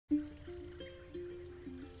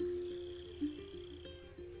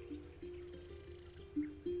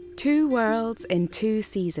Two worlds in two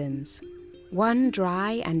seasons, one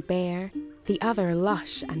dry and bare, the other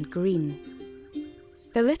lush and green.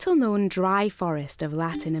 The little-known dry forest of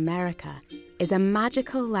Latin America is a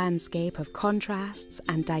magical landscape of contrasts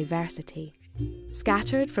and diversity.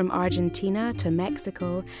 Scattered from Argentina to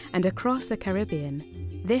Mexico and across the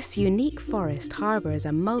Caribbean, this unique forest harbours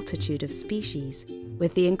a multitude of species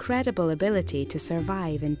with the incredible ability to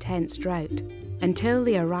survive intense drought until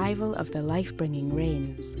the arrival of the life-bringing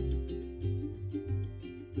rains.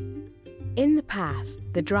 In the past,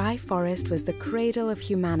 the dry forest was the cradle of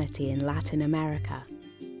humanity in Latin America.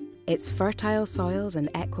 Its fertile soils and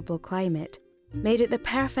equable climate made it the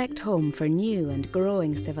perfect home for new and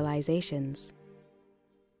growing civilizations.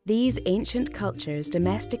 These ancient cultures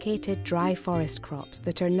domesticated dry forest crops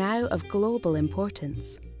that are now of global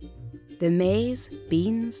importance. The maize,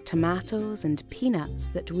 beans, tomatoes, and peanuts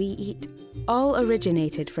that we eat all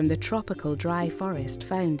originated from the tropical dry forest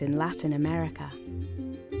found in Latin America.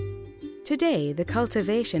 Today, the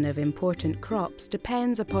cultivation of important crops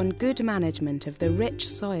depends upon good management of the rich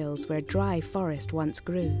soils where dry forest once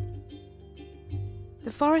grew.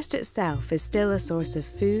 The forest itself is still a source of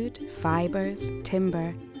food, fibres,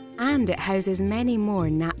 timber, and it houses many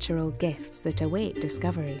more natural gifts that await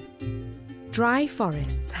discovery. Dry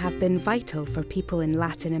forests have been vital for people in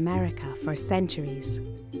Latin America for centuries.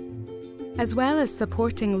 As well as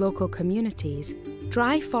supporting local communities,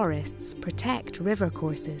 dry forests protect river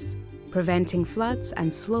courses, preventing floods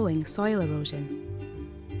and slowing soil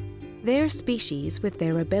erosion. Their species, with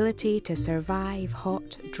their ability to survive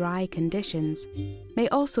hot, dry conditions, may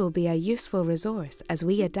also be a useful resource as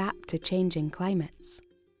we adapt to changing climates.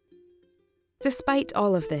 Despite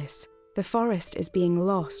all of this, the forest is being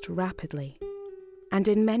lost rapidly, and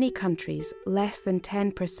in many countries, less than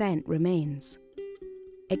 10% remains.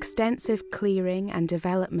 Extensive clearing and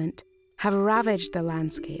development have ravaged the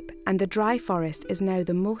landscape, and the dry forest is now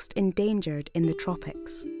the most endangered in the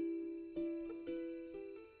tropics.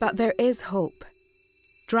 But there is hope.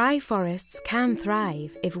 Dry forests can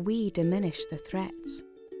thrive if we diminish the threats.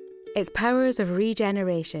 Its powers of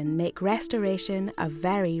regeneration make restoration a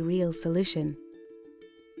very real solution.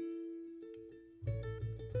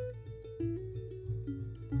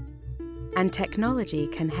 And technology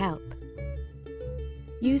can help.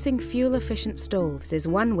 Using fuel-efficient stoves is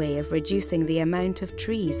one way of reducing the amount of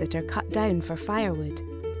trees that are cut down for firewood.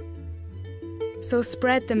 So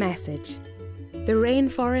spread the message. The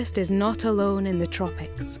rainforest is not alone in the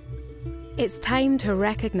tropics. It's time to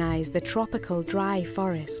recognise the tropical dry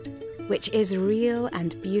forest, which is real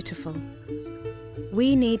and beautiful.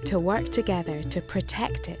 We need to work together to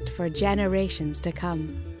protect it for generations to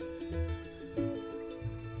come.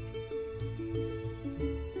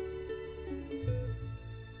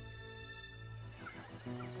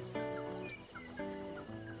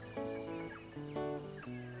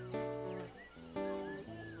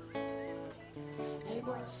 El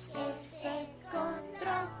bosque se